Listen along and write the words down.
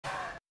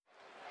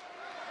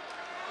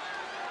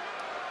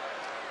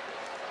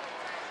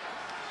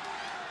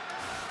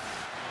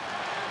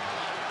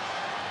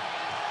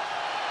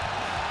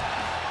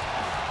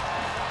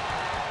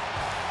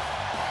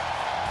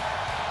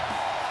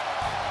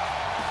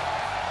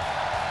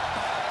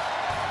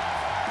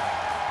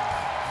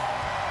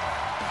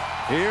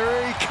Here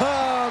he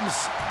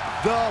comes,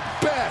 the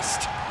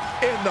best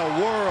in the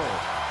world.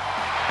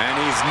 And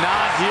he's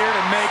not here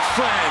to make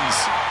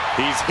friends.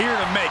 He's here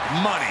to make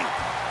money.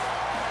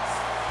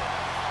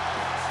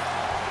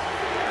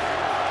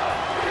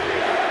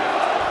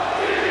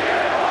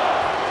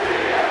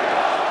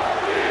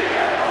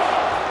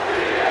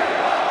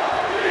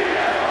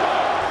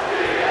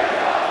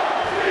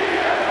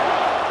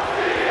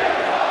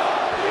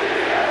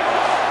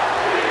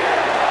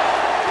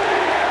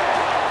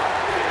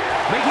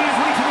 Making his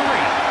way to the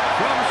ring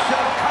from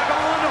Chicago,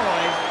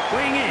 Illinois,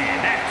 weighing in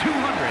at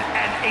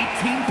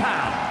 218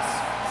 pounds,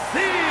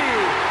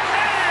 CM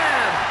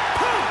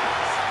Punk!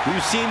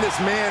 We've seen this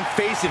man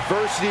face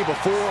adversity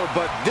before,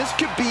 but this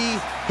could be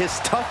his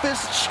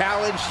toughest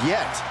challenge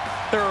yet.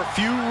 There are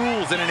few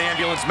rules in an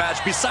ambulance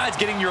match besides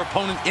getting your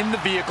opponent in the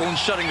vehicle and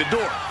shutting the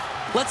door.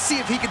 Let's see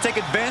if he can take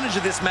advantage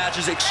of this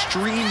match's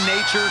extreme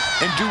nature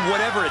and do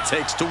whatever it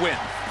takes to win.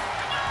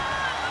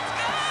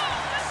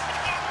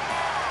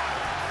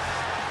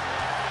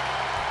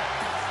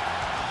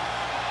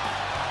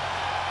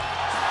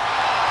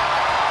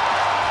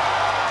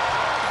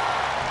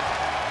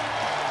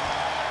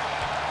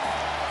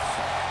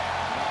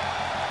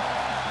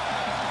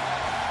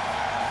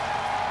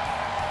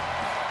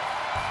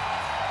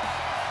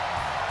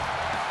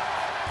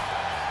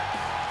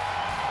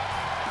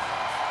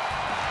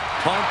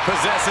 Punk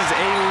possesses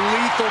a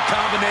lethal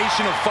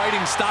combination of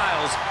fighting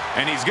styles,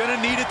 and he's going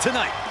to need it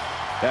tonight.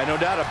 Yeah, no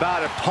doubt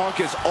about it. Punk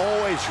is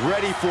always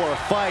ready for a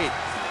fight,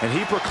 and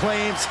he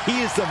proclaims he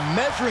is the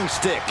measuring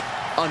stick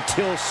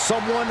until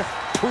someone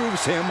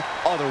proves him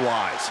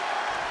otherwise.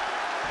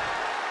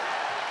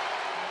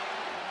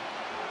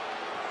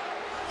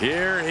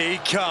 Here he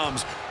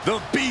comes,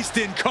 the beast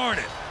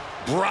incarnate,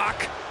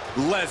 Brock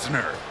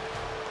Lesnar.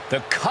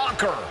 The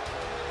conqueror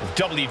of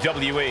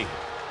WWE.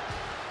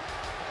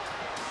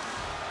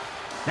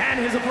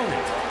 And his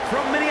opponent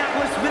from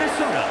Minneapolis,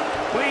 Minnesota,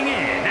 weighing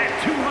in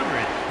at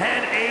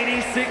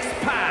 286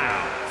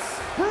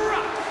 pounds,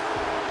 Brock.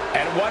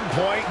 At one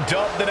point,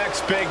 dubbed the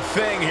next big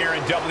thing here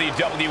in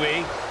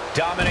WWE.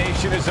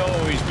 Domination has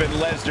always been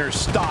Lesnar's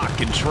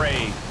stock and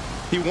trade.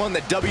 He won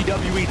the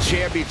WWE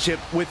Championship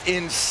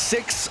within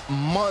 6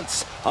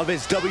 months of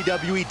his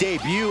WWE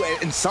debut,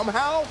 and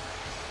somehow,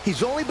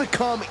 he's only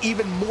become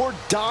even more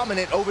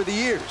dominant over the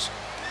years.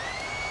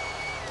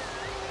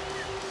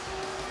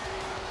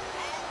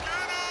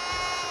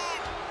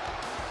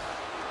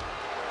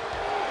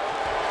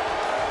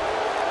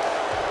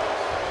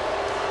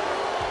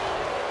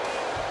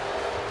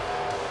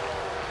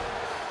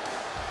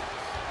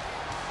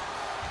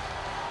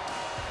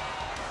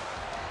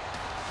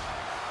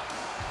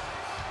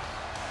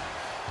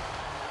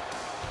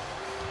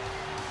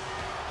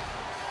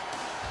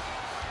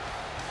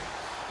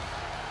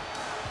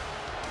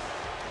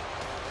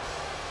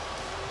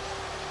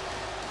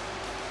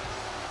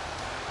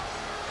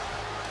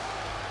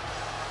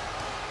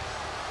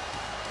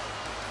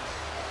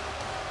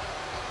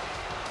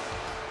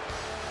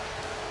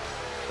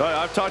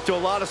 I've talked to a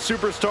lot of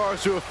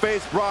superstars who have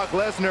faced Brock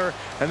Lesnar,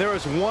 and there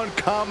is one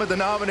common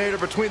denominator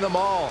between them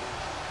all.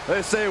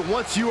 They say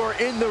once you are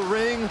in the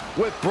ring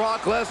with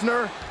Brock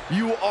Lesnar,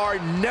 you are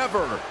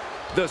never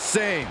the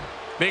same.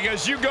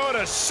 Because you go to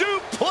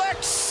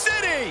Suplex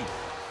City!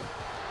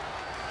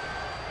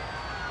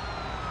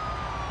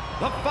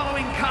 The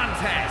following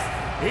contest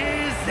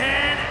is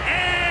an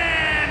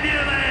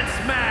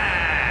ambulance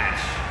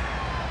match.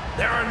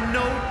 There are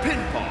no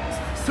pinfalls,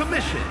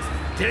 submissions,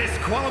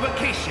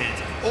 disqualifications,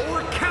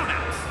 or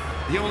countouts.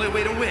 The only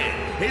way to win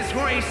is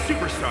for a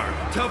superstar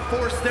to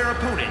force their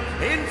opponent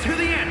into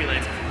the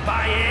ambulance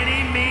by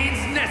any means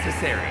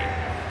necessary.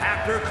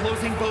 After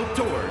closing both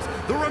doors,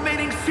 the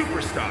remaining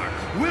superstar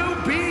will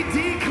be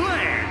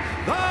declared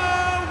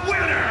the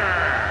winner.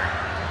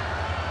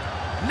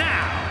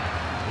 Now,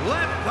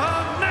 let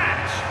the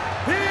match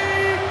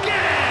begin!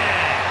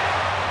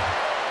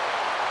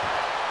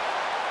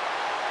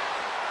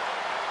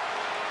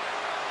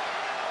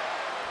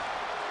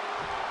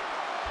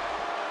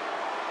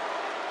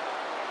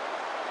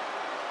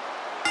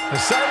 The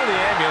side of the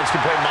ambulance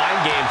can play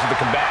mind games with the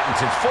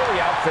combatants. It's fully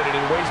outfitted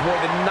and weighs more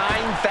than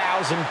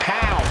 9,000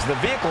 pounds. The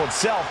vehicle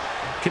itself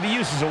can be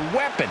used as a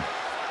weapon.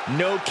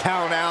 No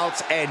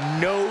countouts and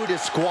no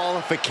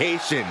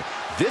disqualification.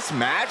 This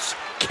match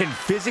can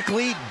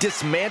physically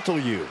dismantle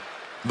you.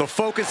 The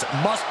focus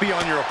must be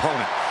on your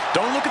opponent.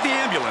 Don't look at the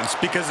ambulance,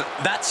 because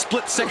that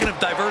split second of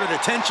diverted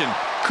attention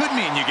could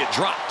mean you get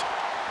dropped.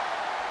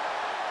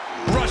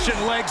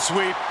 Russian leg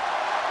sweep.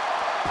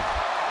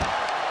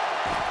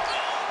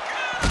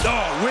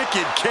 Oh,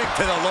 wicked kick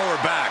to the lower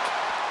back.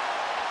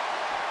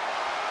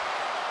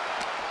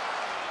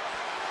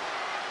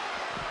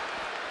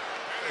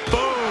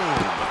 Boom.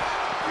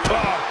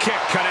 Oh, kick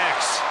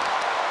connects.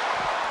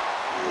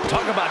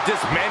 Talk about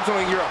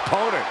dismantling your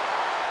opponent.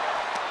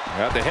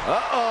 Got the hit.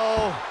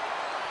 Uh-oh.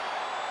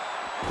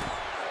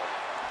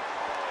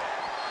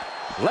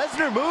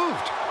 Lesnar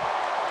moved.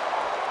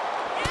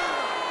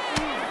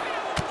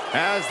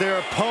 As their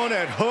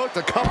opponent hooked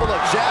a couple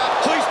of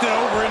jabs. Placed it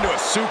over into a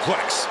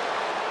suplex.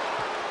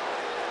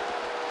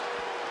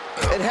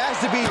 It has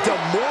to be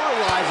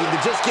demoralizing to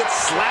just get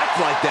slapped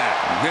like that.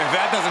 If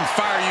that doesn't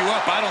fire you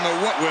up, I don't know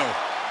what will.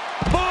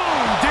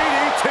 Boom!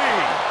 DDT!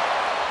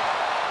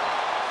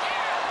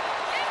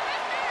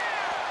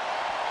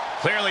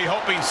 Clearly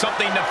hoping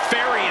something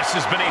nefarious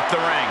is beneath the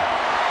ring.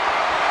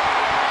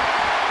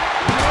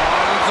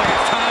 Looks like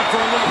it's time for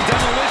a little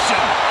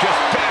demolition.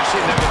 Just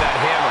bashing them with that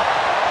hammer.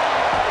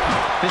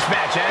 This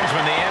match ends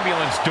when the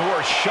ambulance door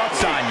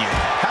shuts on you.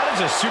 How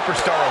does a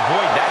superstar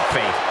avoid that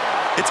fate?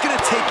 It's going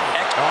to take...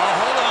 Oh,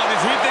 hold on.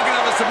 Is he thinking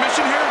of a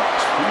submission here?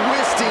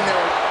 Twisting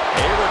there.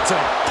 Able to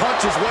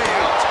punch his way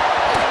out.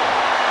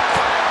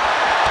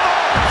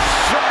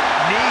 Sharp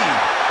knee.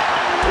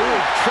 Ooh,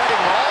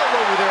 treading all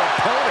over their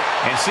opponent.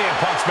 And CM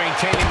Punk's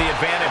maintaining the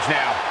advantage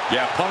now.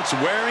 Yeah, Punk's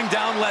wearing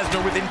down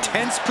Lesnar with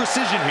intense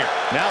precision here.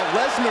 Now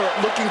Lesnar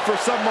looking for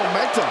some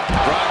momentum.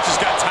 Brock just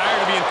got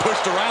tired of being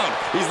pushed around.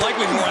 He's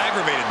likely more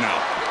aggravated now.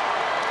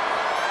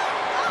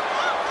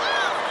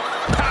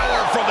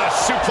 Power from the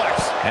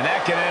suplex. And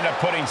that can end up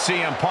putting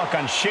CM Punk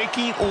on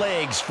shaky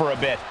legs for a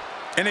bit.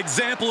 An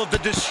example of the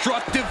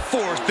destructive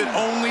force that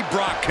only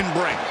Brock can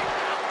bring.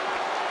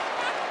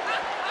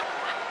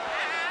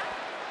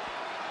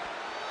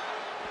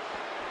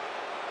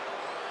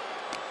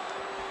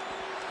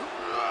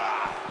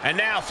 And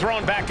now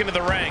thrown back into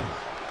the ring.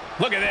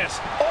 Look at this,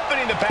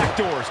 opening the back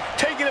doors,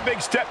 taking a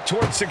big step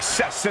towards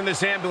success in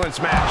this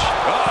ambulance match.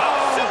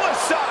 Oh,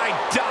 suicide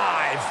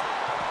dive.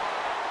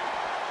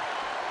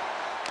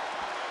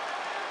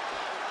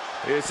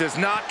 This is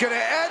not going to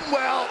end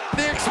well.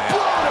 The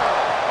Exploder.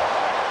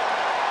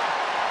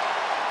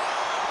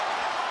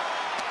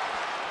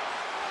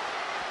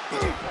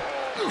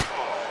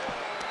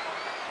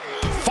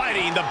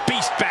 Fighting the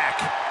beast back.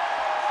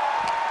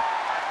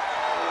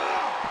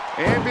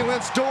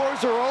 Ambulance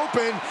doors are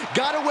open.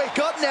 Gotta wake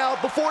up now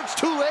before it's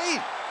too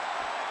late.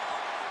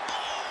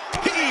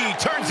 He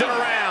turns it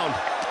around.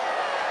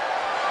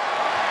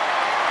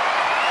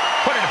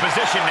 Put into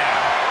position now.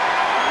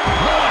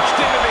 Launched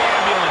into the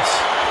ambulance.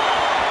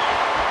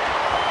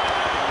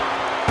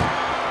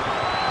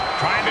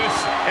 Trying to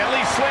at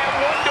least slam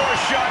one door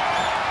shut.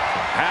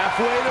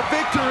 Halfway to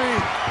victory.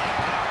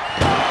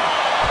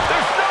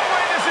 There's no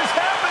way this is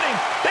happening.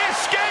 They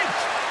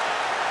escaped.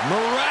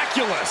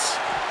 Miraculous.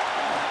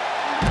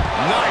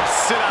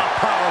 Nice sit-out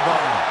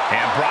powerbomb.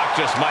 And Brock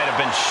just might have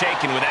been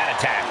shaken with that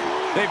attack.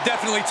 They've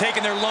definitely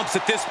taken their lumps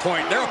at this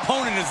point. Their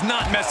opponent is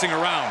not messing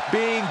around.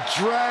 Being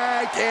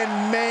dragged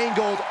and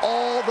mangled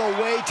all the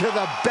way to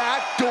the back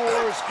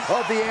doors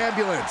of the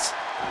ambulance.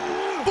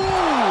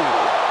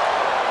 Ooh!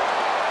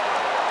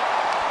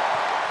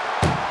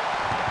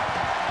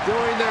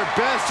 Doing their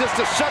best just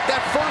to shut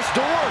that first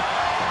door.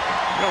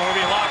 You don't want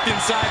to be locked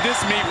inside this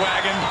meat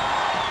wagon.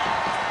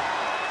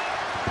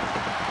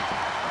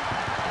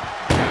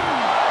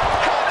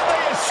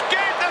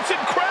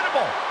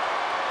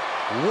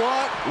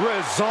 What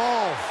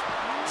resolve.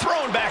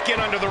 Thrown back in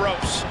under the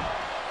ropes.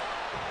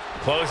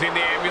 Closing the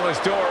ambulance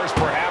doors,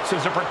 perhaps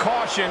as a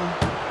precaution.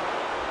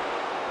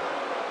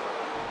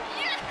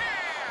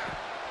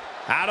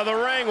 Out of the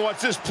ring,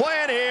 what's his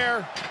plan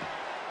here?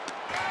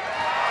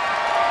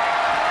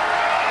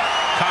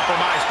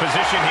 Compromised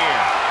position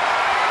here.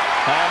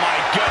 Oh my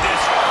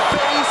goodness.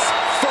 Face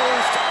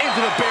first into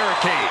the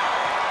barricade.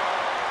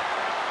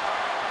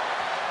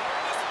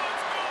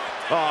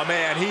 Oh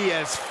man, he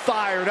is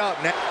fired up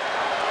now.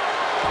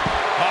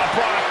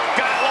 Brock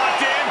got it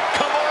locked in.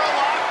 Kimura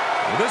lock.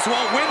 Well, this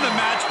won't win the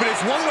match, but it's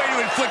one way to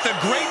inflict a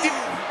great deal.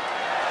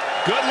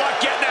 Good luck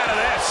getting out of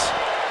this.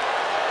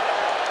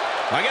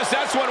 I guess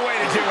that's one way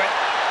to do it.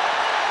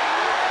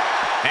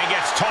 And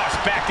gets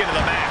tossed back into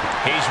the mat.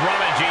 He's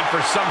rummaging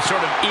for some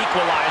sort of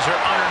equalizer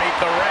underneath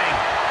the ring.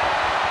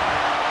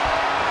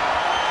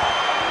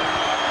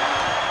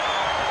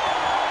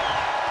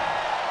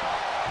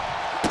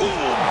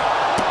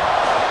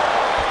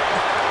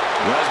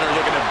 Lesnar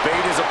looking to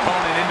bait his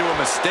opponent into a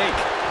mistake.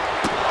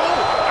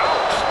 Oh,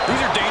 ouch. These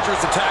are dangerous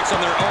attacks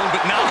on their own,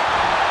 but now...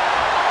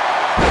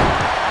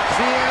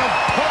 CM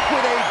Punk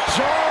with a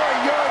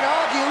jarring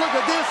Uranagi. Look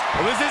at this.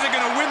 Well, this isn't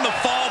going to win the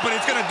fall, but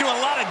it's going to do a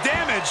lot of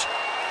damage.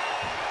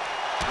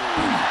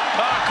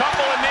 A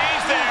couple of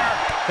knees there.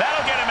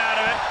 That'll get him out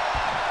of it.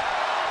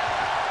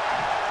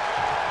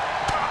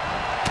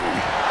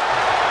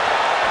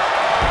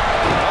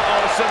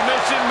 Uh-oh,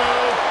 submission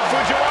move.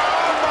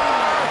 Fujiwara.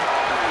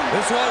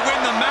 This won't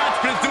win the match,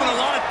 but it's doing a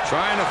lot of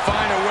trying to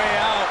find a way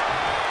out.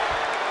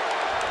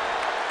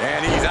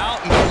 And he's out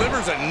and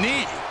delivers a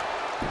knee.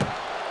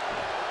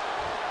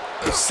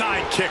 The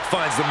side kick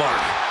finds the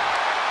mark.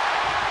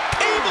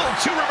 Able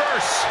to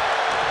reverse.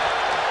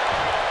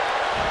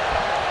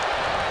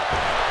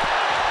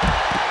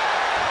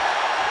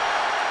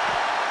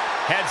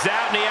 Heads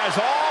out, and he has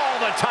all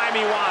the time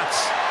he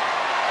wants.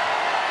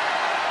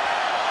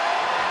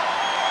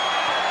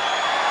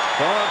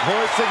 Punk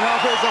hoisting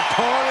up his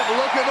opponent,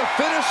 looking to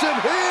finish him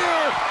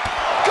here.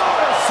 Go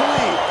to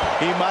sleep.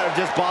 He might have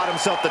just bought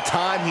himself the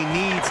time he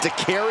needs to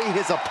carry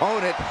his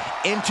opponent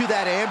into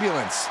that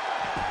ambulance.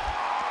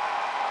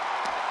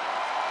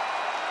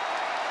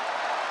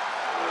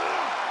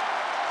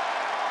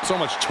 So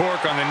much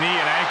torque on the knee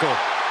and ankle.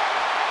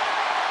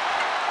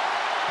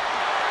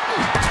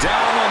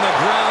 Down on the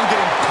ground,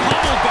 getting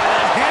pummeled by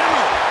that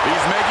hammer.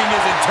 He's making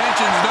his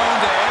intentions known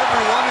to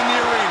everyone in the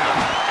arena.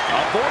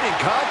 Avoiding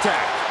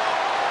contact.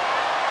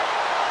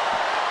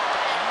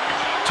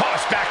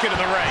 Tossed back into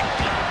the ring.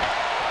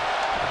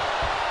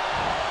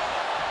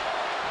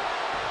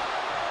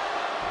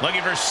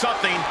 Looking for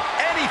something,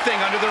 anything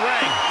under the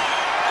ring.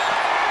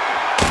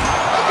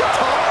 A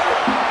guitar?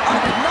 I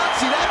did not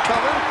see that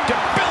coming.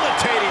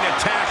 Debilitating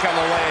attack on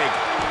the leg.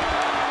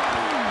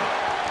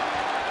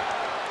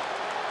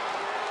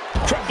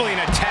 Crippling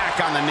attack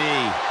on the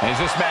knee.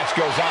 As this match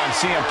goes on,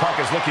 CM Punk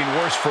is looking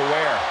worse for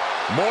wear.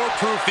 More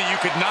proof that you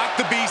could knock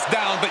the beast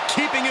down, but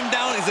keeping him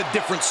down is a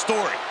different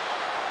story.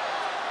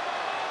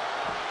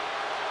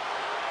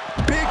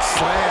 Big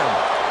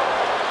slam.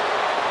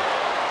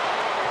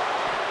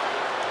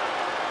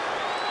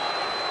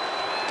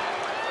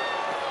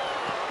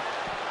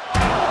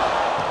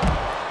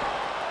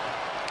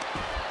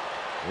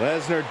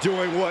 Lesnar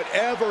doing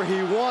whatever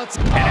he wants.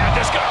 And now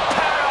just gonna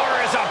power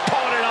his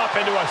opponent up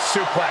into a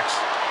suplex.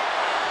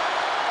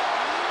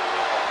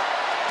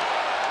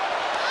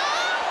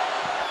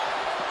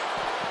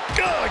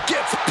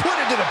 Gets put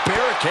into the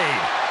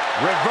barricade.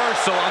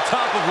 Reversal on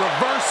top of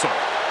reversal.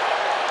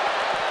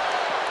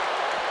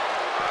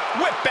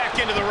 Whip back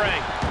into the ring.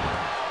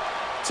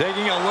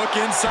 Taking a look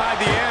inside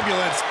the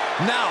ambulance.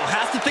 Now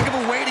has to think of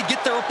a way to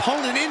get their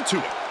opponent into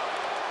it.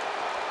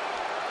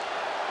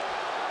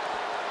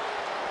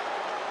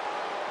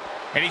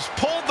 And he's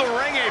pulled the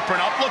ring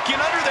apron up, looking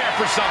under there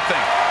for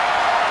something.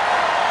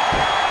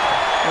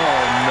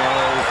 Oh, no.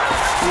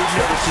 We've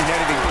never seen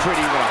anything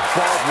pretty when a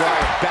barbed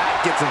wire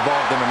bat gets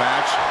involved in a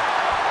match.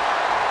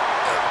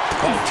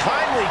 A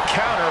timely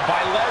counter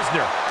by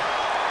Lesnar.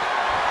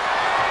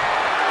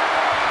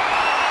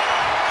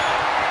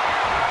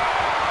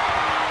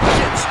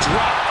 Gets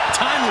dropped.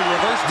 Timely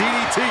reverse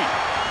DDT.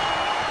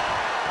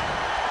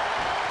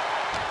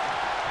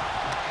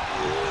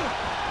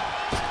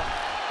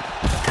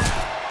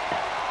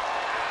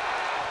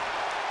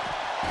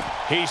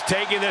 He's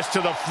taking this to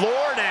the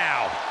floor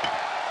now.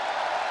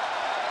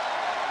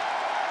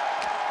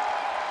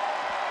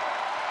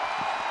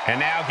 And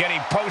now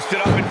getting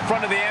posted up in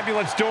front of the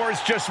ambulance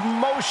doors, just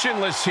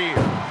motionless here.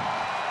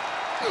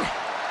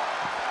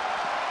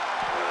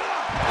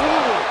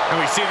 And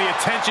we see the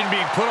attention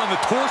being put on the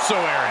torso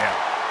area.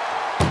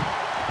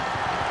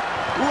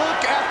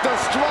 Look at the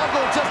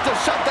struggle just to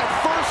shut that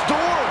first door.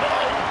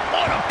 Oh,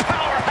 what a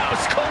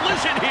powerhouse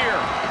collision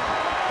here.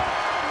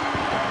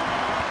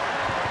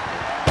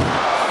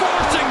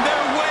 Forcing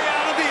their way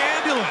out of the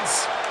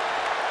ambulance.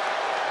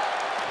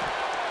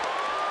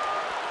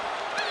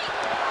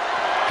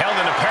 Held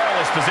in a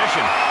perilous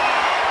position.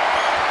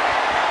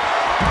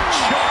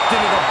 Chucked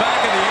into the back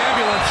of the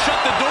ambulance. Shut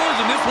the doors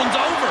and this one's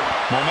over.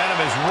 Momentum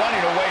is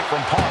running away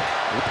from Punk.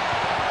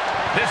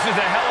 This is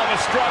a hell of a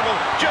struggle.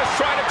 Just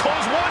trying to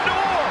close one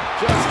door.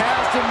 Just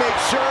has to make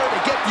sure to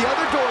get the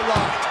other door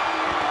locked.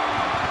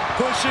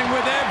 Pushing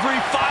with every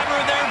fiber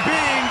of their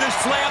being to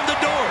slam the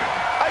door.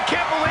 I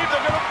can't believe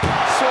they're going to...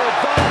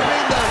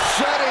 Surviving the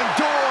shutting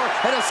door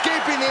and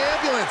escaping the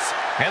ambulance.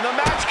 And the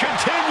match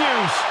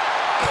continues.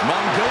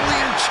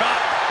 Mongolian chop.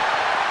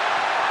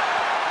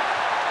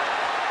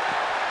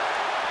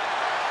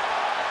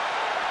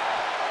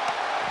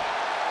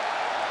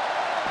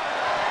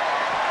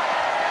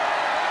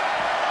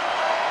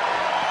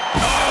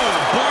 Oh,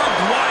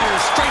 barbed wire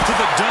straight to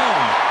the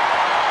dome.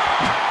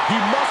 He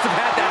must have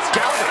had that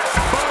scouted.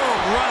 Boom,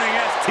 running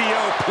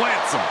STO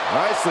plants him.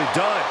 Nicely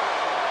done.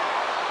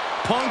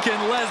 Punk and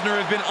Lesnar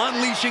have been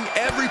unleashing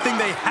everything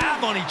they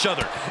have on each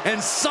other.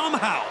 And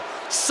somehow,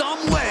 some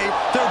way,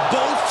 they're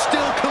both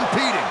still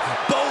competing.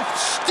 Both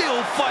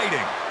still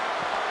fighting.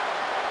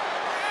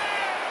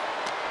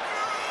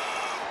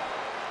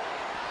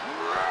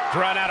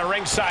 Thrown out of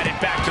ringside and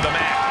back to the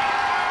mat.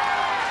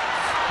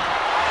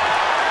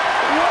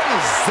 What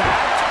is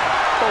that?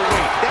 Oh,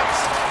 wait,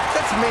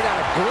 that's made out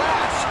of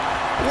glass.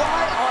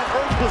 Why on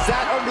earth was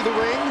that under the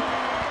ring?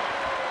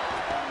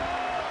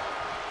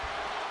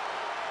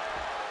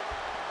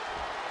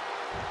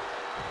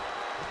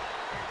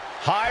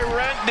 High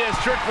rent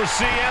district for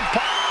CM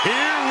Punk.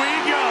 Here we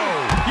go.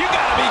 You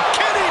gotta be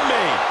kidding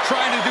me.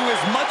 Trying to do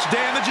as much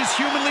damage as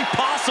humanly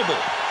possible.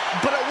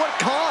 But at what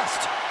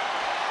cost?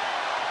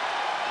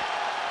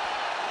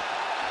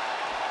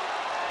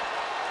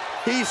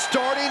 He's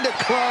starting to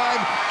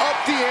climb up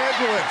the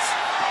ambulance.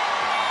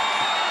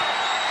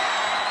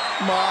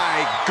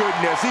 My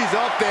goodness, he's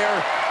up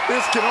there.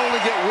 This can only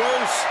get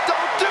worse.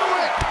 Don't do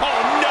it! Oh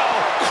no!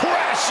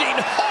 Crashing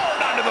hard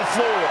onto the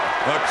floor.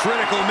 A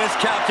critical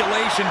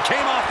miscalculation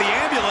came off the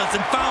ambulance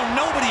and found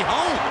nobody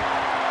home.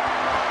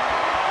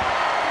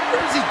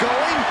 Where's he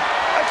going?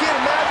 I can't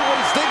imagine what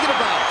he's thinking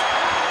about.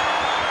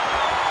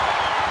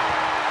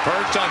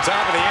 Perched on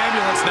top of the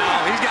ambulance now.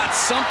 He's got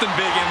something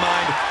big in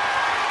mind.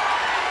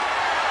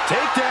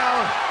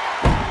 Takedown.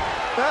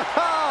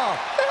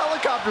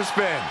 Helicopter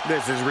spin.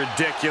 This is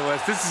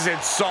ridiculous. This is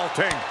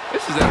insulting.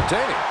 This is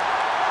entertaining.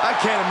 I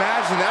can't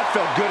imagine that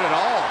felt good at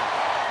all.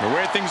 The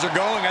way things are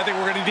going, I think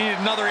we're going to need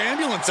another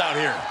ambulance out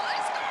here.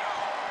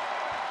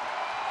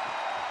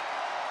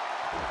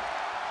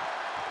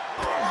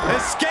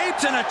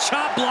 Escapes, and a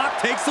chop block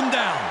takes him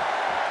down.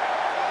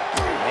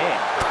 Man.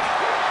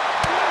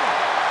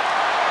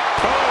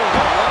 Oh,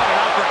 what an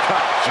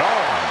uppercut.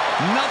 Jarring.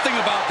 Nothing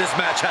about this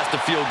match has to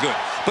feel good,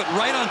 but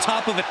right on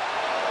top of it.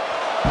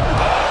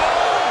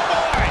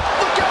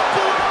 Look out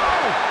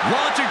below!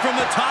 Launching from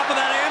the top of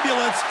that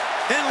ambulance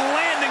and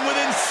landing with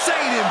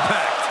insane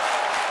impact.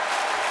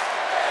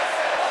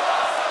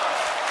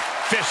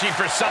 Fishing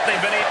for something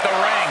beneath the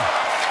ring.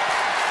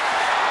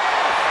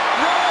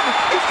 Run!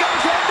 He's got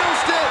his kendo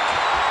stick!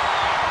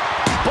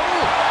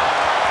 Boom!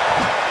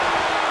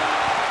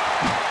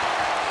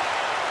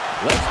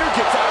 Lesnar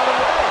gets out of the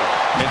way.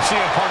 And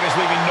CM Punk is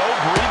leaving no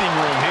breathing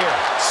room here.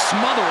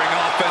 Smothering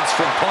offense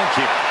from Punk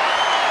here.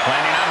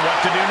 Planning on what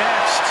to do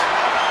next.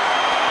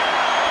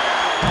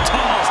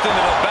 Tossed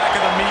into the back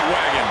of the meat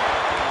wagon.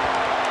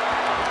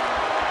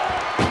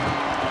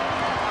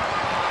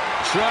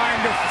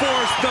 Trying to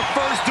force the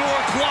first door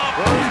closed.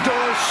 First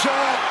door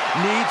shut.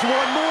 Needs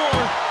one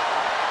more.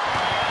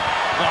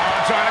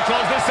 Trying to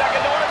close the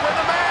second door to win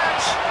the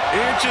match.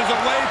 Inches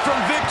away from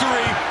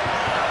victory.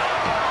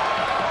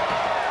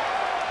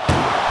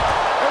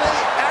 And they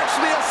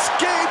actually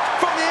escaped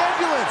from the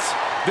ambulance.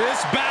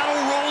 This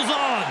battle rolls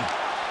on.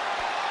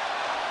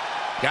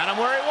 Got him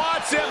where he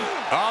wants him.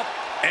 Up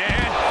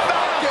and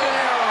Falcon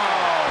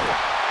Arrow.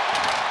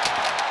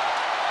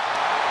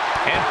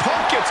 And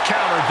Punk gets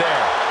countered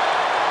there.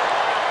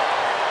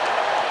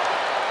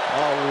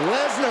 Oh,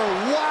 Lesnar,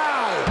 wow.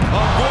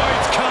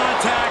 avoids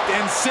contact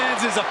and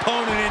sends his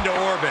opponent into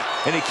orbit.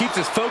 And he keeps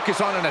his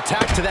focus on an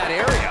attack to that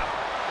area.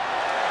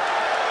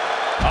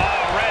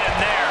 Oh, right in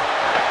there.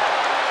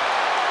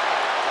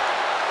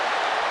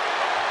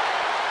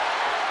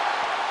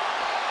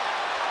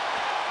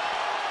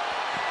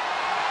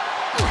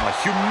 A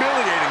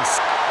humiliating.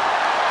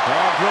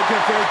 Punk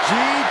looking for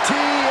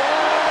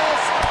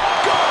GTS.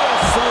 Go to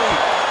sleep.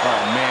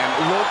 Oh, man,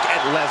 look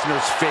at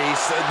Lesnar's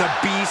face. The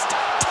beast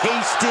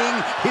tasting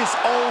his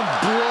own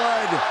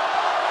blood.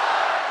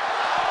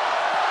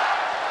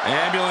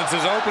 Ambulance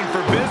is open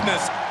for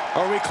business.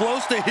 Are we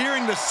close to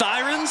hearing the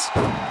sirens?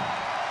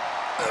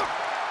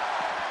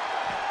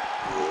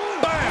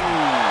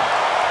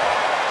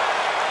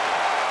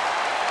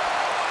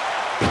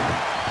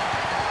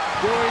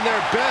 Doing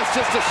their best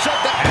just to shut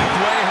the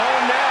halfway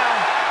home now.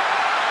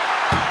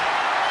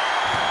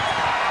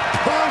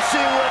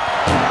 Pushing with...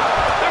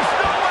 There's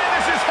no way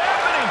this is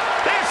happening.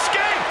 They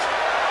escaped.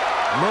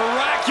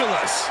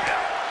 Miraculous.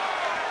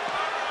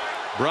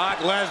 Brock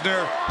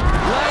Lesnar.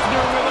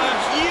 Lesnar with a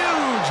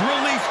huge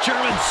release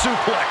German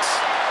suplex.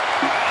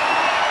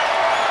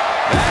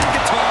 That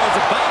guitar is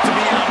about to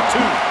be out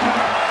too.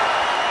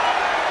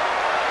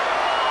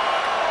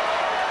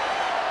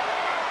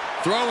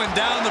 Throwing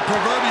down the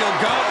proverbial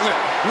gauntlet.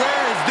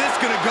 Where is this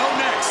going to go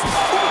next?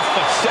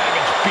 A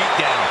savage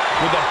beatdown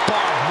with a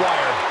barbed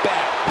wire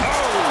bat.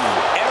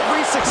 Oh!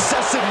 Every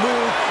successive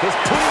move is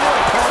putting their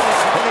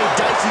opponent in a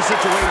dicey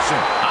situation.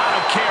 I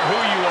don't care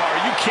who you are.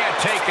 You can't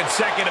take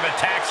consecutive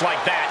attacks like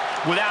that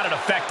without it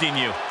affecting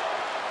you.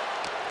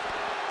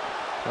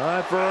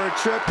 Time for a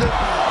trip to...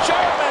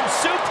 German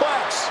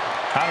suplex.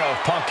 I don't know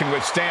if Punk can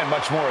withstand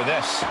much more of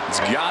this.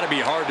 It's got to be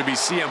hard to be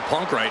CM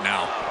Punk right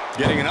now.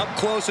 Getting an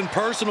up-close and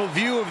personal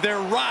view of their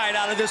ride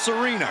out of this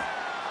arena.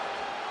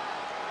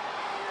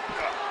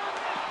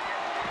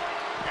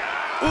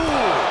 Ooh!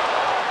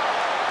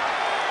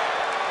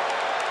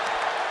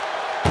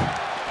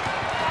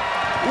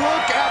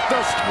 Look at the...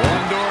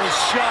 One door is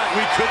shut.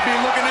 We could be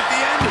looking at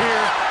the end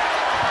here.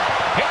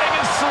 Hitting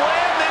and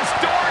slam this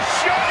door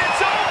shut.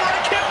 It's over.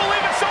 I can't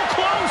believe it's so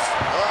close.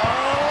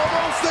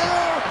 Almost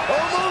there!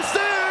 Almost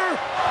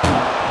there!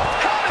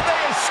 How did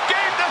they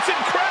escape? That's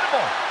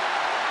incredible.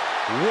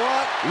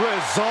 What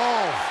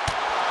resolve!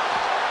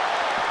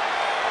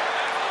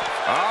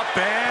 Up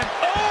and...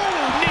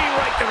 Oh, knee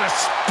right to the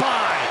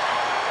spine.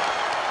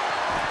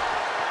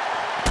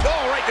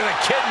 Oh, right to the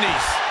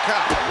kidneys.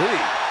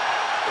 Golly.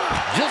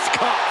 Just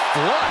caught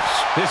flush.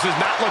 This is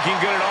not looking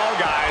good at all,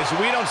 guys.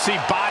 We don't see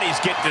bodies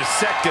get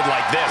dissected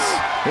like this.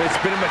 It's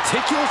been a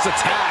meticulous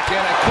attack,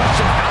 and I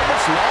question how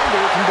much longer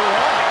it can go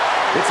on.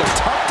 It's a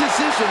tough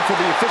decision for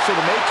the official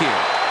to make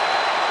here.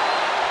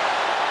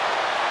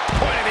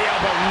 Point of the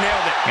elbow,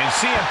 nailed it. And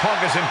CM Punk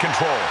is in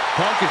control.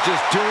 Punk is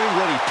just doing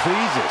what he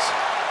pleases.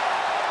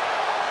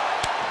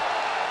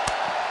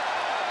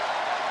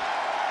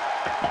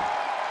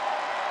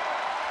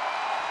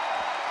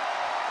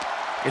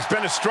 It's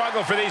been a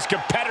struggle for these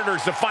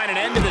competitors to find an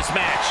end to this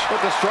match. But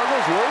the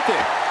struggle's worth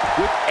it.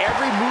 With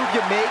every move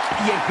you make,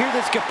 you hear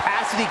this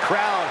capacity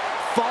crowd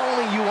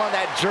following you on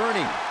that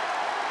journey.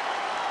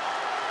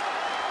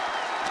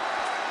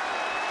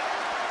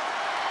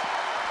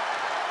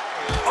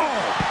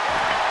 Oh!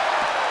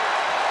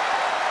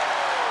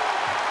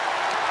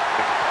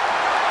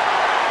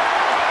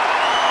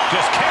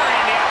 Just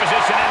carrying the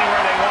opposition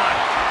anywhere they want.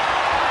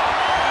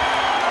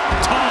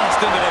 Tossed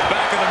into the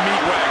back of the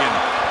meat wagon.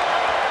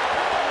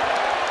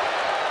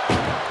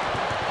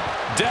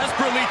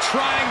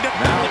 trying to...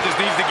 Now just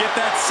needs to get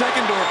that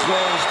second door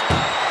closed.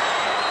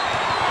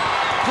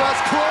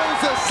 Just close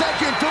the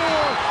second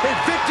door, and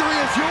victory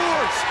is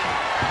yours.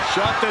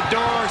 Shut the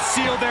door,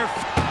 seal their...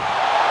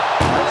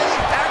 They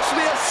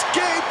actually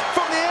escaped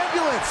from the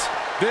ambulance.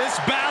 This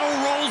battle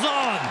rolls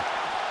on.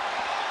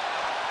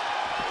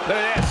 Look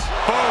at this.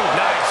 Boom.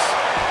 Nice.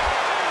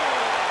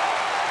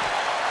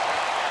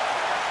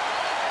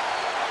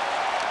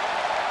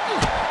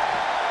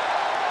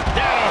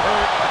 That'll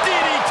hurt.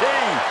 DDT.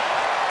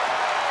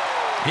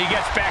 He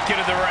gets back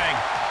into the ring.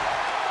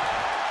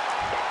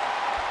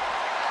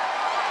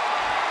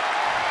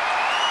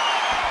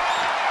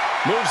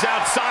 Moves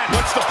outside.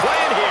 What's the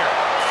plan here?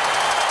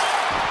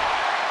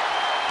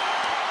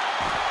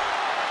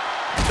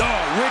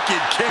 Oh,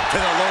 wicked kick to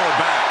the lower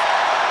back.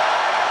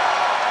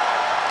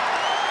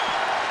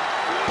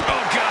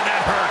 Oh, God,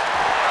 that hurt.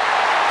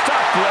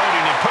 Stop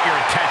gloating and put your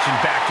attention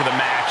back to the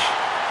match.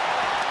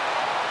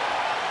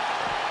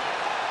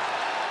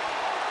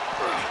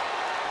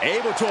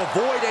 Able to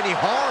avoid any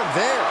harm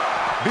there.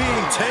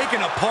 Being taken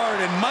apart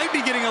and might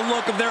be getting a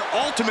look of their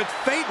ultimate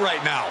fate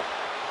right now.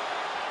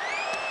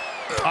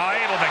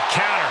 Able to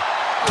counter.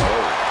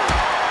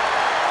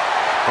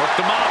 Hooked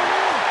him up.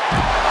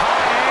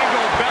 High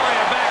angle belly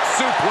to back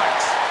suplex.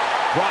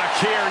 Brock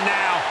here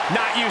now,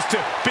 not used to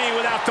being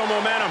without the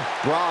momentum.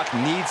 Brock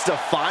needs to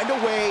find a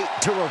way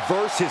to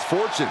reverse his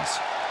fortunes.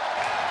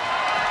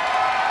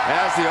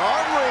 As the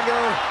arm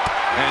wringer,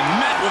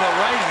 And met with a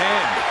right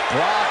hand.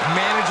 Brock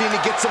managing to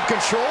get some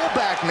control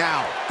back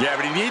now. Yeah,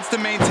 but he needs to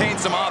maintain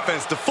some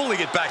offense to fully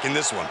get back in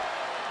this one.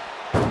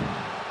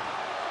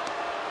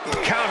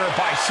 Counter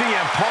by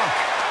CM Punk.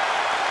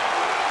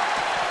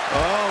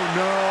 Oh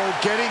no,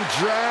 getting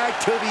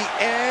dragged to the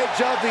edge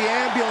of the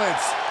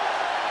ambulance.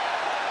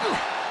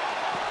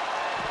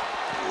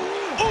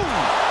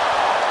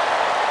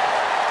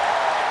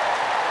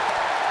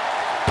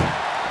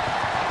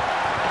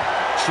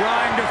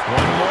 Trying to...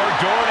 One more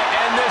door to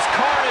end this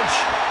carnage.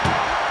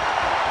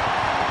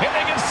 If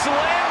they can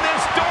slam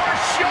this door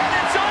shut,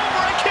 it's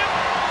over. I can't...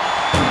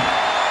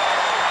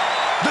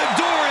 The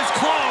door is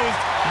closed.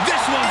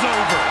 This one's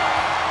over.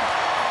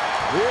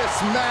 This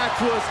match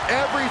was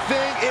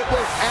everything it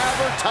was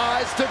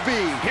advertised to be.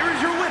 Here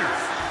is your winner,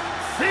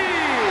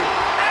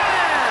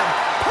 CM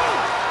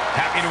Punk.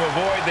 Happy to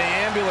avoid the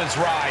ambulance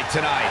ride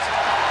tonight.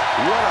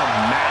 What a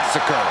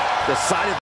massacre. Decided